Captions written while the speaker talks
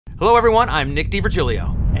Hello everyone, I'm Nick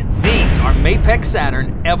DiVirgilio, and these are Mapex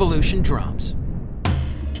Saturn Evolution drums.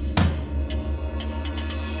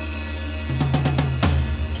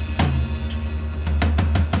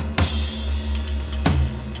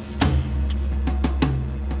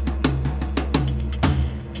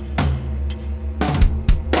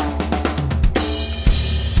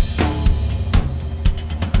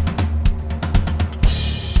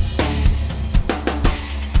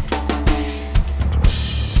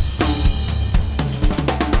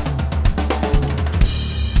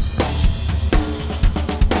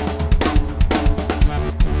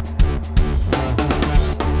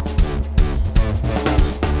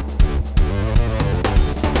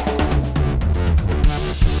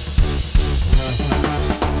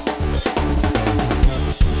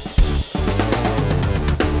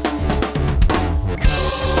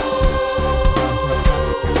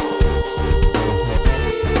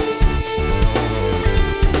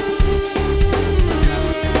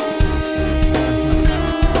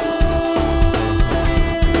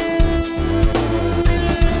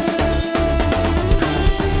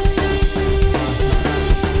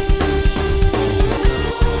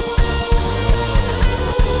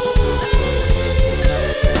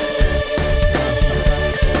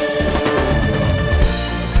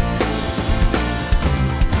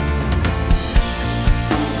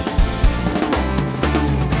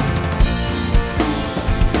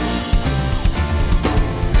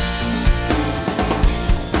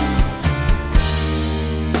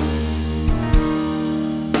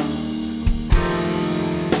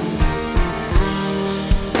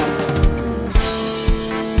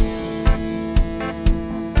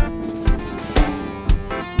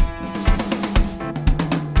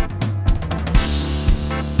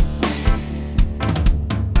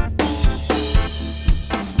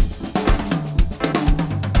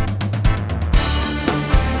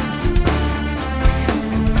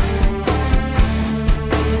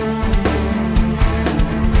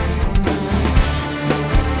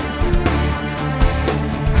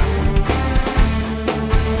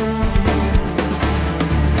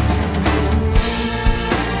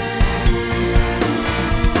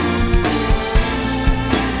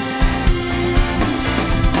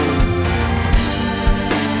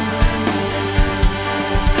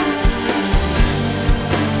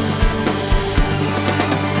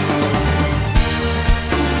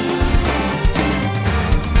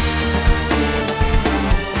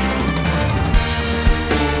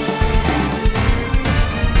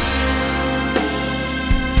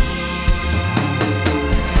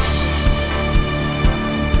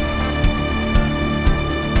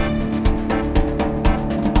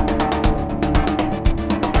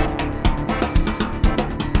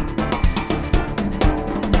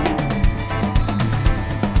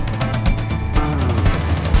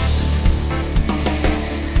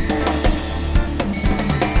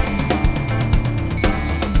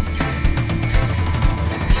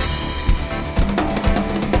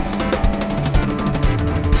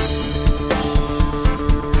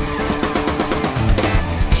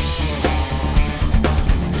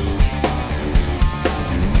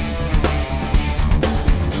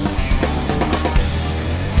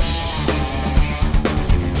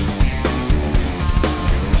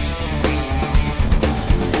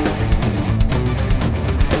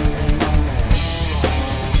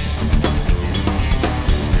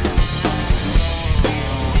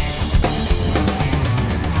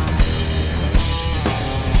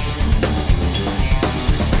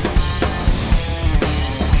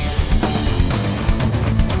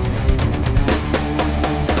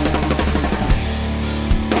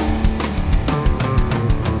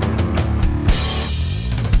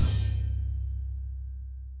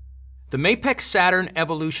 The Mapex Saturn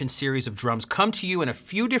Evolution series of drums come to you in a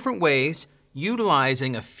few different ways,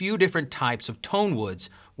 utilizing a few different types of tone woods,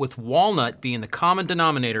 with walnut being the common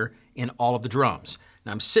denominator in all of the drums.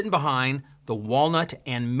 Now I'm sitting behind the walnut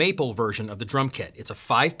and maple version of the drum kit. It's a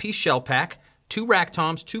 5-piece shell pack, 2 rack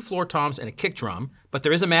toms, 2 floor toms, and a kick drum. But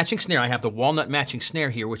there is a matching snare. I have the walnut matching snare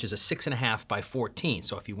here, which is a 6.5 by 14.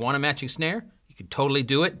 So if you want a matching snare, you can totally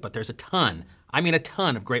do it, but there's a ton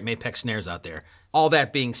of great Mapex snares out there. All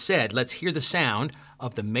that being said, let's hear the sound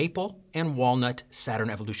of the maple and walnut Saturn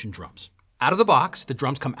Evolution drums. Out of the box, the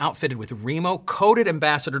drums come outfitted with Remo coated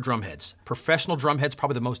Ambassador drum heads. Professional drum heads,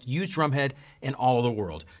 probably the most used drum head in all of the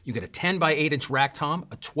world. You get a 10 by 8 inch rack tom,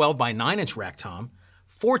 a 12 by 9 inch rack tom,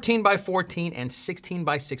 14 by 14 and 16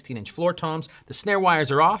 by 16 inch floor toms. The snare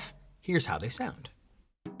wires are off. Here's how they sound.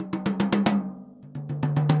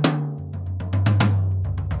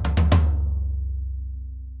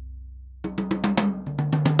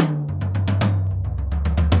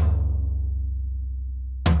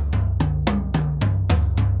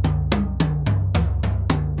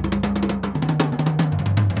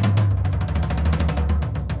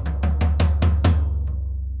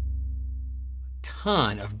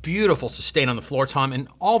 ton of beautiful sustain on the floor tom, and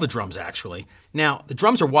all the drums actually. Now, the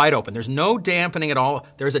drums are wide open. There's no dampening at all.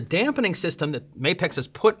 There's a dampening system that Mapex has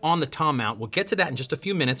put on the tom mount. We'll get to that in just a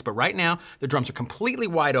few minutes, but right now, the drums are completely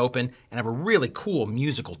wide open and have a really cool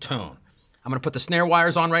musical tone. I'm gonna put the snare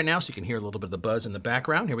wires on right now so you can hear a little bit of the buzz in the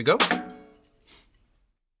background. Here we go.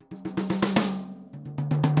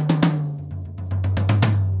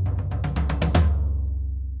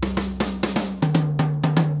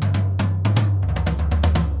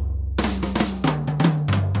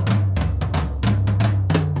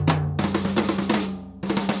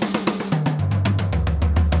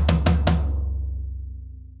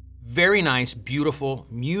 Very nice, beautiful,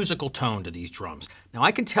 musical tone to these drums. Now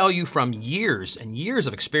I can tell you from years and years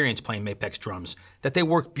of experience playing Mapex drums that they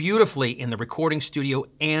work beautifully in the recording studio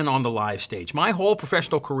and on the live stage. My whole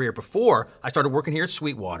professional career before I started working here at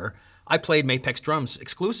Sweetwater, I played Mapex drums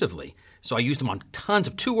exclusively. So I used them on tons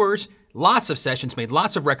of tours, lots of sessions, made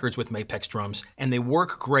lots of records with Mapex drums, and they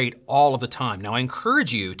work great all of the time. Now I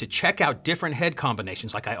encourage you to check out different head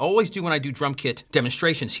combinations like I always do when I do drum kit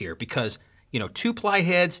demonstrations here, because you know, 2-ply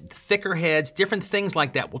heads, thicker heads, different things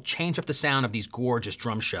like that will change up the sound of these gorgeous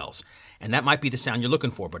drum shells. And that might be the sound you're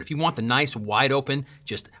looking for. But if you want the nice, wide open,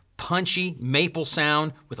 just punchy maple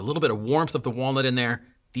sound with a little bit of warmth of the walnut in there,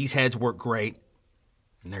 these heads work great.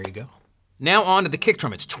 And there you go. Now on to the kick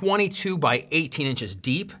drum. It's 22 by 18 inches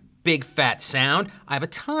deep. Big fat sound. I have a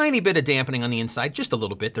tiny bit of dampening on the inside, just a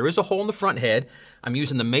little bit. There is a hole in the front head. I'm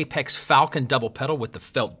using the Mapex Falcon double pedal with the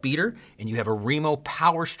felt beater, and you have a Remo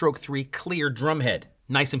Power Stroke 3 clear drum head.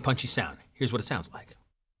 Nice and punchy sound. Here's what it sounds like.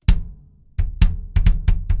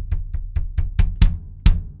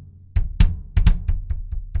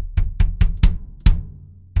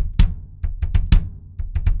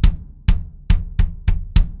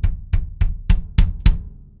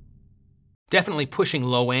 Definitely pushing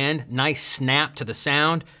low end, nice snap to the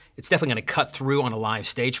sound. It's definitely gonna cut through on a live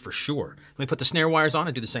stage for sure. Let me put the snare wires on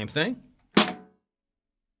and do the same thing.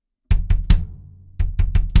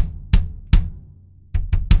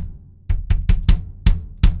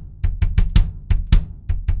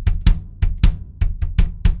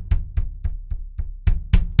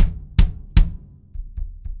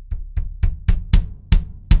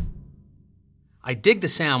 I dig the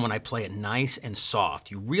sound when I play it nice and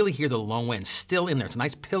soft. You really hear the low end still in there. It's a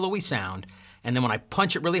nice pillowy sound. And then when I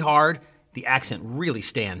punch it really hard, the accent really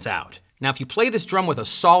stands out. Now, if you play this drum with a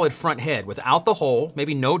solid front head without the hole,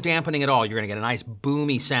 maybe no dampening at all, you're gonna get a nice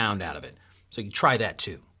boomy sound out of it. So you try that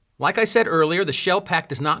too. Like I said earlier, the shell pack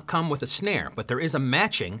does not come with a snare, but there is a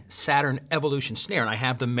matching Saturn Evolution snare, and I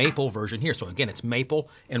have the maple version here. So again, it's maple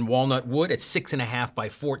and walnut wood. It's 6.5 by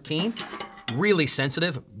 14. Really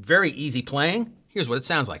sensitive, very easy playing. Here's what it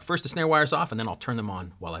sounds like. First the snare wires off, and then I'll turn them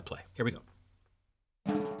on while I play. Here we go.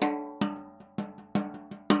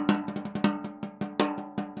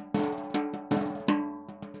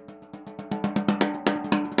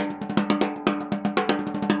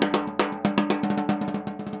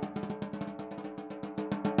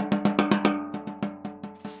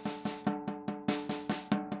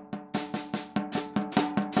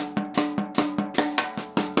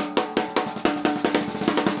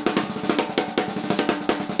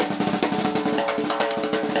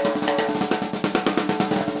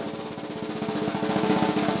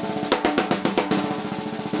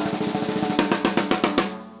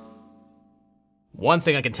 One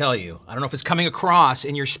thing I can tell you, I don't know if it's coming across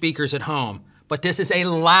in your speakers at home, but this is a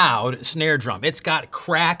loud snare drum. It's got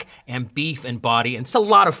crack and beef and body, and it's a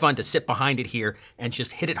lot of fun to sit behind it here and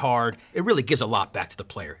just hit it hard. It really gives a lot back to the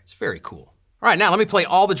player. It's very cool. All right, now let me play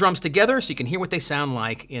all the drums together so you can hear what they sound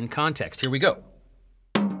like in context. Here we go.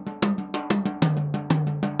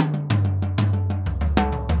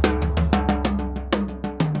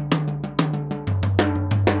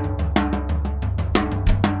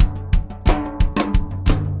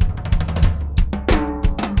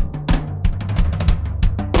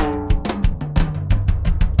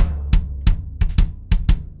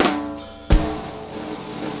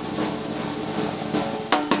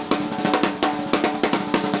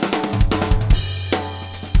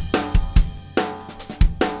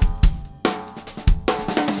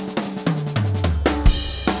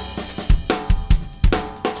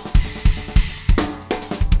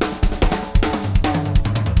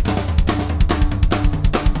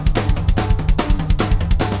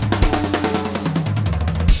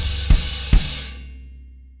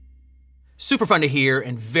 Super fun to hear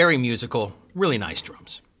and very musical, really nice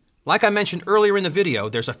drums. Like I mentioned earlier in the video,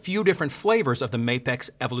 there's a few different flavors of the Mapex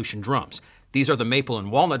Evolution drums. These are the maple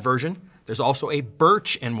and walnut version. There's also a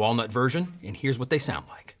birch and walnut version, and here's what they sound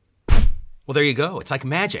like. Well, there you go. It's like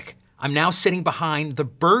magic. I'm now sitting behind the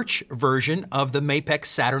birch version of the Mapex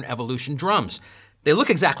Saturn Evolution drums. They look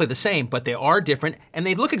exactly the same, but they are different, and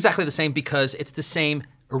they look exactly the same because it's the same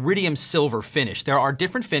iridium silver finish. There are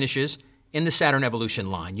different finishes in the Saturn Evolution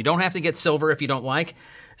line. You don't have to get silver if you don't like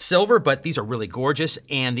silver, but these are really gorgeous,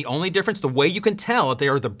 and the only difference, the way you can tell if they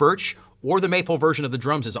are the birch or the maple version of the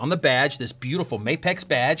drums is on the badge, this beautiful Mapex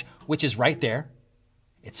badge, which is right there.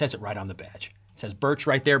 It says it right on the badge. It says birch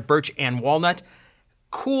right there, birch and walnut.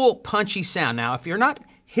 Cool, punchy sound. Now, if you're not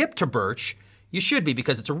hip to birch, you should be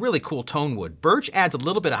because it's a really cool tone wood. Birch adds a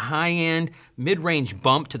little bit of high-end, mid-range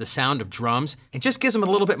bump to the sound of drums and just gives them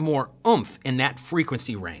a little bit more oomph in that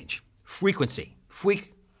frequency range. Frequency.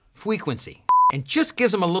 And just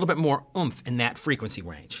gives them a little bit more oomph in that frequency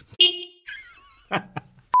range.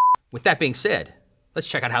 With that being said, let's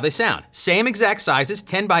check out how they sound. Same exact sizes,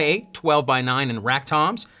 10 by 8, 12 by 9 in rack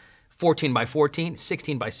toms, 14 by 14,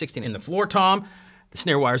 16 by 16 in the floor tom. The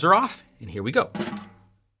snare wires are off, and here we go.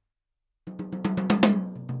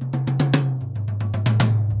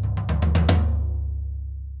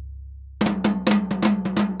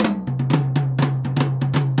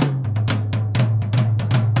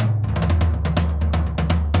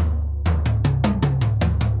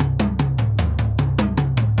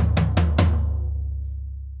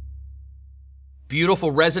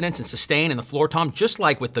 Beautiful resonance and sustain in the floor tom, just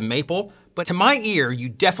like with the maple, but to my ear, you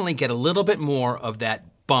definitely get a little bit more of that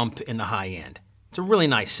bump in the high end. It's a really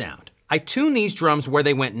nice sound. I tuned these drums where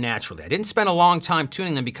they went naturally. I didn't spend a long time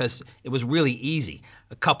tuning them because it was really easy.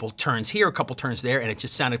 A couple turns here, a couple turns there, and it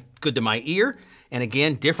just sounded good to my ear. And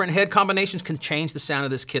again, different head combinations can change the sound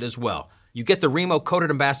of this kit as well. You get the Remo coated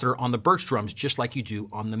ambassador on the birch drums just like you do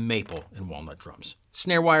on the maple and walnut drums.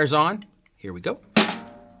 Snare wires on, here we go.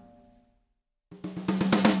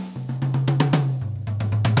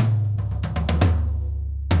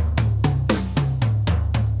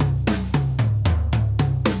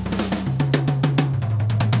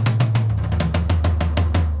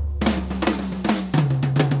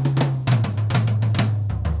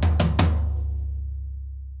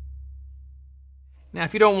 Now,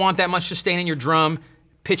 if you don't want that much sustain in your drum,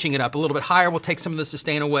 pitching it up a little bit higher will take some of the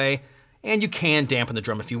sustain away, and you can dampen the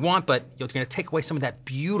drum if you want, but you're gonna take away some of that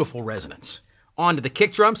beautiful resonance. On to the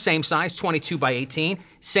kick drum, same size, 22 by 18,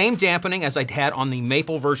 same dampening as I had on the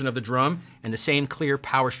maple version of the drum, and the same clear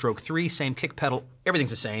Power Stroke 3, same kick pedal, everything's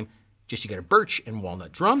the same, just you get a birch and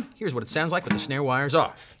walnut drum. Here's what it sounds like with the snare wires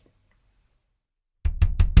off.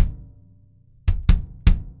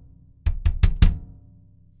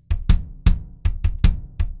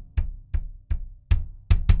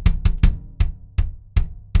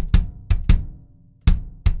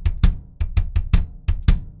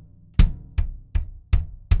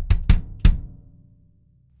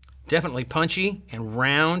 Definitely punchy and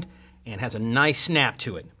round and has a nice snap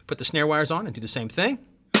to it. Put the snare wires on and do the same thing.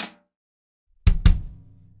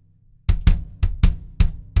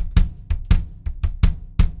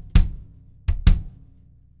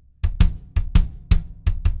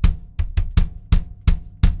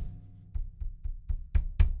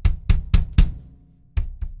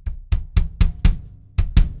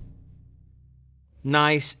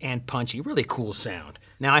 Nice and punchy, really cool sound.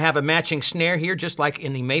 Now I have a matching snare here, just like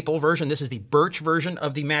in the maple version. This is the birch version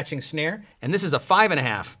of the matching snare, and this is a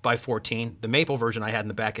 5.5 by 14. The maple version I had in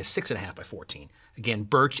the back is 6.5 by 14. Again,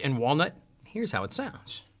 birch and walnut. Here's how it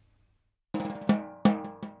sounds.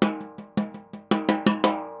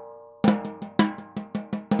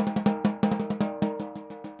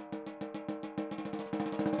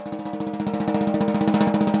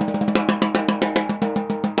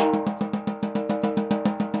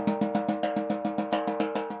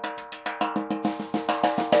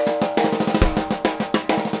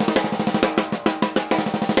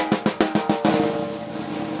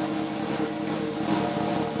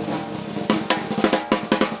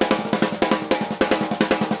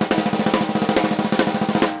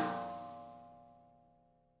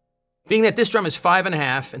 Being that this drum is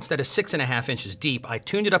 5.5 instead of 6.5 inches deep, I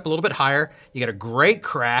tuned it up a little bit higher. You get a great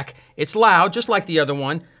crack. It's loud, just like the other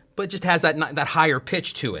one, but it just has that higher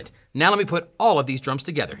pitch to it. Now let me put all of these drums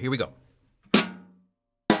together. Here we go.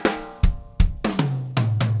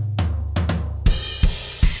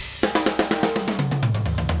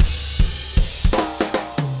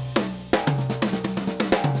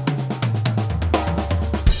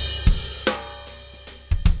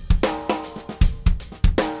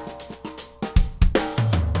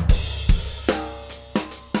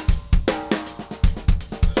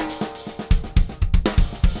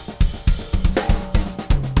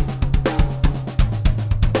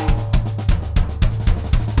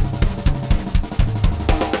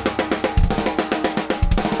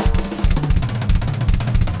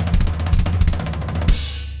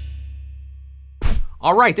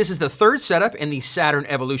 All right, this is the third setup in the Saturn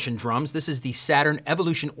Evolution drums. This is the Saturn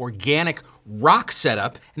Evolution Organic Rock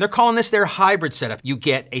setup, and they're calling this their hybrid setup. You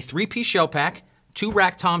get a 3-piece shell pack, 2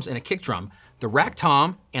 rack toms, and a kick drum. The rack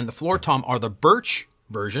tom and the floor tom are the birch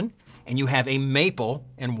version, and you have a maple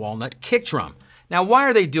and walnut kick drum. Now, why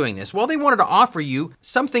are they doing this? Well, they wanted to offer you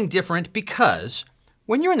something different because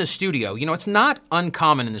when you're in the studio, you know, it's not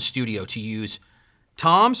uncommon in the studio to use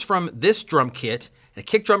toms from this drum kit, and a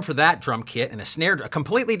kick drum for that drum kit, and a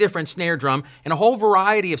completely different snare drum, and a whole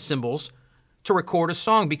variety of cymbals to record a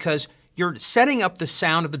song because you're setting up the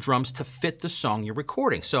sound of the drums to fit the song you're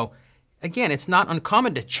recording. So again, it's not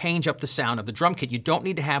uncommon to change up the sound of the drum kit. You don't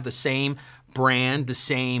need to have the same brand, the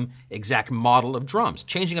same exact model of drums.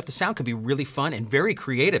 Changing up the sound could be really fun and very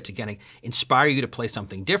creative to kind of inspire you to play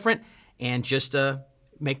something different and just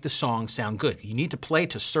make the song sound good. You need to play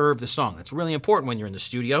to serve the song. That's really important when you're in the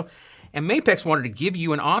studio. And Mapex wanted to give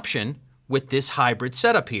you an option with this hybrid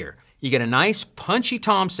setup here. You get a nice punchy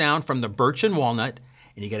tom sound from the birch and walnut,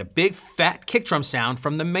 and you get a big fat kick drum sound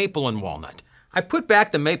from the maple and walnut. I put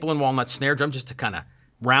back the maple and walnut snare drum just to kind of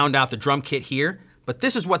round out the drum kit here, but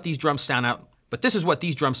this is what these drums sound out. But this is what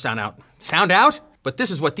these drums sound out. Sound out? But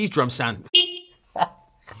this is what these drums sound.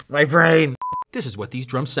 My brain. This is what these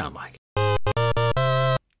drums sound like.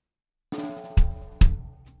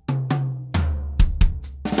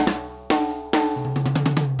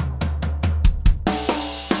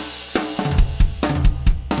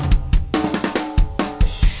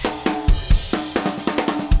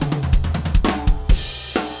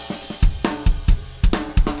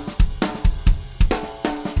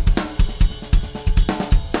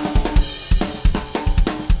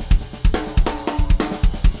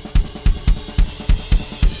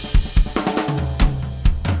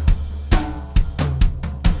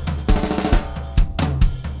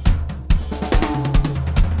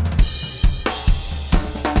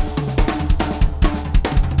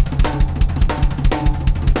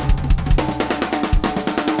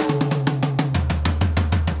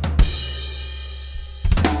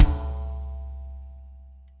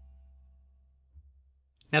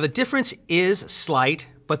 Now the difference is slight,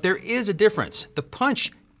 but there is a difference. The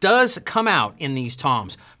punch does come out in these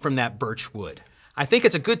toms from that birch wood. I think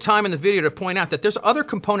it's a good time in the video to point out that there's other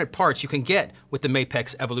component parts you can get with the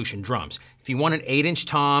Mapex Evolution drums. If you want an 8-inch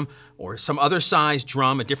tom or some other size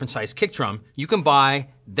drum, a different size kick drum, you can buy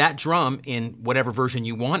that drum in whatever version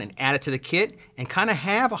you want and add it to the kit and kind of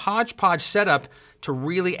have a hodgepodge setup to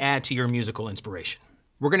really add to your musical inspiration.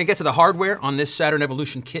 We're going to get to the hardware on this Saturn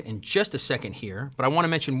Evolution kit in just a second here, but I want to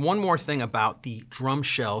mention one more thing about the drum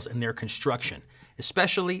shells and their construction,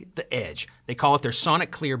 especially the edge. They call it their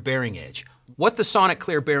sonic clear bearing edge. What the sonic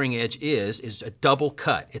clear bearing edge is a double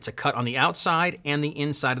cut. It's a cut on the outside and the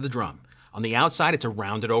inside of the drum. On the outside, it's a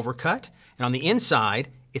rounded over cut, and on the inside,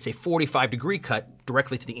 it's a 45-degree cut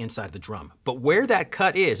directly to the inside of the drum. But where that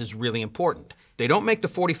cut is really important. They don't make the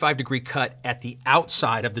 45-degree cut at the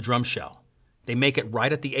outside of the drum shell. They make it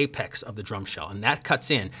right at the apex of the drum shell, and that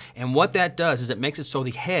cuts in. And what that does is it makes it so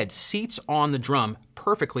the head seats on the drum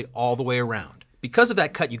perfectly all the way around. Because of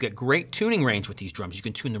that cut, you get great tuning range with these drums. You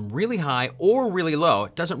can tune them really high or really low.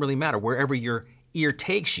 It doesn't really matter, wherever your ear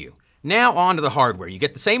takes you. Now on to the hardware. You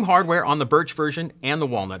get the same hardware on the birch version and the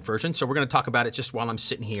walnut version, so we're going to talk about it just while I'm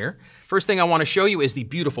sitting here. First thing I want to show you is the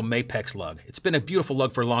beautiful Mapex lug. It's been a beautiful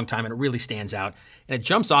lug for a long time, and it really stands out, and it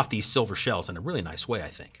jumps off these silver shells in a really nice way, I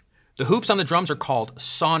think. The hoops on the drums are called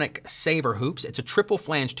Sonic Saver hoops. It's a triple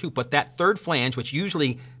flanged hoop, but that third flange, which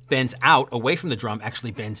usually bends out away from the drum,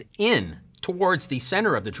 actually bends in towards the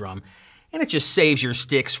center of the drum, and it just saves your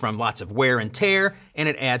sticks from lots of wear and tear, and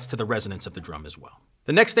it adds to the resonance of the drum as well.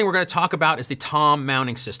 The next thing we're going to talk about is the tom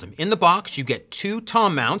mounting system. In the box, you get 2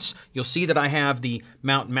 tom mounts. You'll see that I have the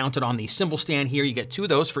mount mounted on the cymbal stand here. You get 2 of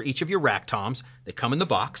those for each of your rack toms. They come in the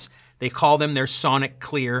box. They call them their Sonic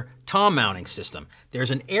Clear tom mounting system. There's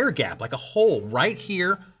an air gap, like a hole right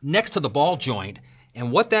here next to the ball joint.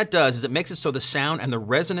 And what that does is it makes it so the sound and the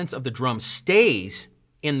resonance of the drum stays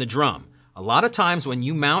in the drum. A lot of times when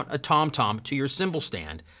you mount a tom-tom to your cymbal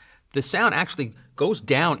stand, the sound actually goes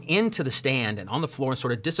down into the stand and on the floor and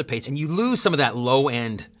sort of dissipates, and you lose some of that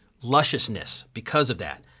low-end lusciousness because of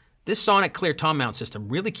that. This Sonic Clear tom mount system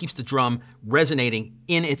really keeps the drum resonating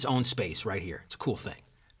in its own space right here. It's a cool thing.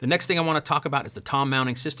 The next thing I want to talk about is the tom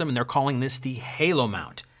mounting system, and they're calling this the halo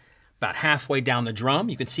mount. About halfway down the drum,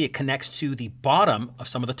 you can see it connects to the bottom of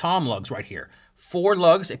some of the tom lugs right here. 4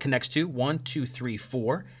 lugs it connects to, 1, 2, 3,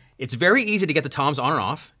 4. It's very easy to get the toms on and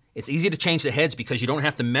off. It's easy to change the heads because you don't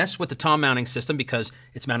have to mess with the tom mounting system because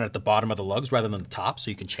it's mounted at the bottom of the lugs rather than the top, so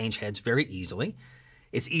you can change heads very easily.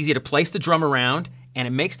 It's easy to place the drum around, and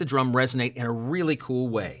it makes the drum resonate in a really cool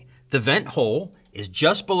way. The vent hole is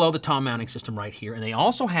just below the tom mounting system right here, and they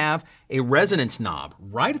also have a resonance knob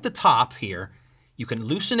right at the top here. You can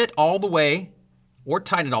loosen it all the way or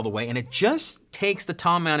tighten it all the way, and it just takes the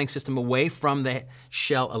tom mounting system away from the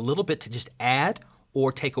shell a little bit to just add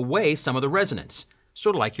or take away some of the resonance.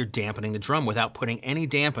 Sort of like you're dampening the drum without putting any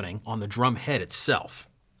dampening on the drum head itself.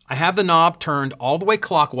 I have the knob turned all the way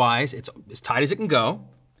clockwise. It's as tight as it can go,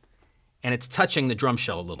 and it's touching the drum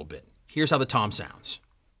shell a little bit. Here's how the tom sounds.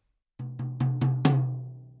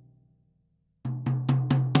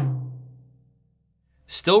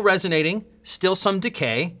 Still resonating, still some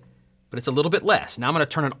decay, but it's a little bit less. Now I'm going to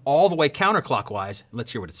turn it all the way counterclockwise, and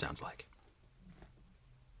let's hear what it sounds like.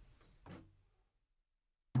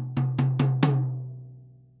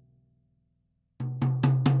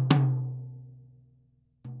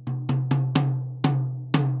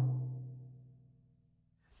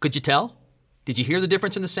 Could you tell? Did you hear the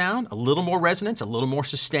difference in the sound? A little more resonance, a little more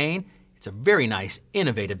sustain. It's a very nice,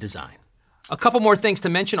 innovative design. A couple more things to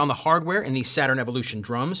mention on the hardware in these Saturn Evolution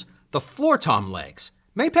drums. The floor tom legs.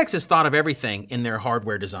 Mapex has thought of everything in their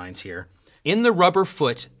hardware designs here. In the rubber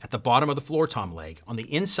foot at the bottom of the floor tom leg, on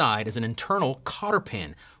the inside is an internal cotter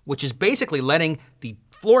pin, which is basically letting the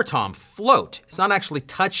floor tom float. It's not actually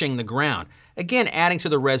touching the ground. Again, adding to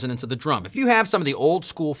the resonance of the drum. If you have some of the old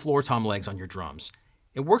school floor tom legs on your drums,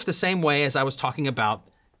 it works the same way as I was talking about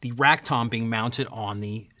the rack tom being mounted on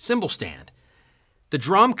the cymbal stand. The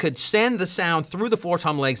drum could send the sound through the floor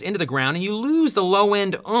tom legs into the ground, and you lose the low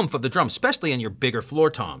end oomph of the drum, especially in your bigger floor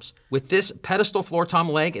toms. With this pedestal floor tom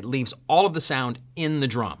leg, it leaves all of the sound in the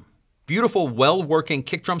drum. Beautiful, well-working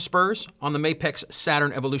kick drum spurs on the Mapex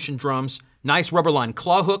Saturn Evolution drums. Nice rubber-lined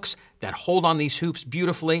claw hooks that hold on these hoops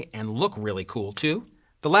beautifully and look really cool too.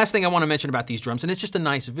 The last thing I want to mention about these drums, and it's just a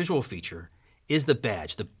nice visual feature, is the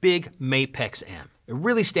badge, the big Mapex M. It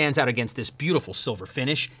really stands out against this beautiful silver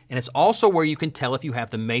finish, and it's also where you can tell if you have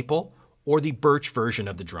the maple or the birch version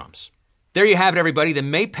of the drums. There you have it, everybody, the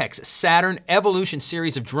Mapex Saturn Evolution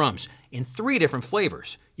series of drums in 3 different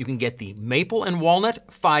flavors. You can get the maple and walnut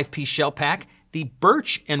 5-piece shell pack, the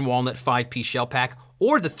birch and walnut 5-piece shell pack,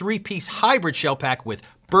 or the 3-piece hybrid shell pack with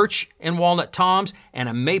birch and walnut toms and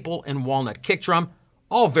a maple and walnut kick drum.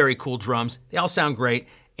 All very cool drums. They all sound great,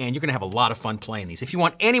 and you're gonna have a lot of fun playing these. If you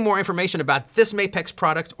want any more information about this Mapex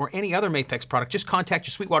product or any other Mapex product, just contact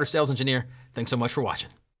your Sweetwater sales engineer. Thanks so much for watching.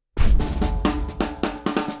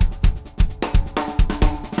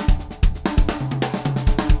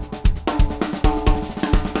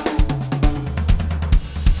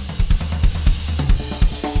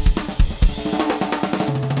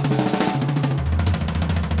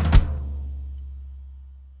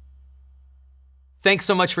 Thanks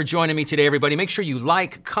so much for joining me today, everybody. Make sure you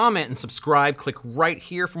like, comment, and subscribe. Click right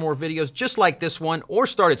here for more videos just like this one, or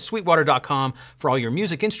start at sweetwater.com for all your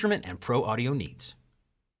music instrument and pro audio needs.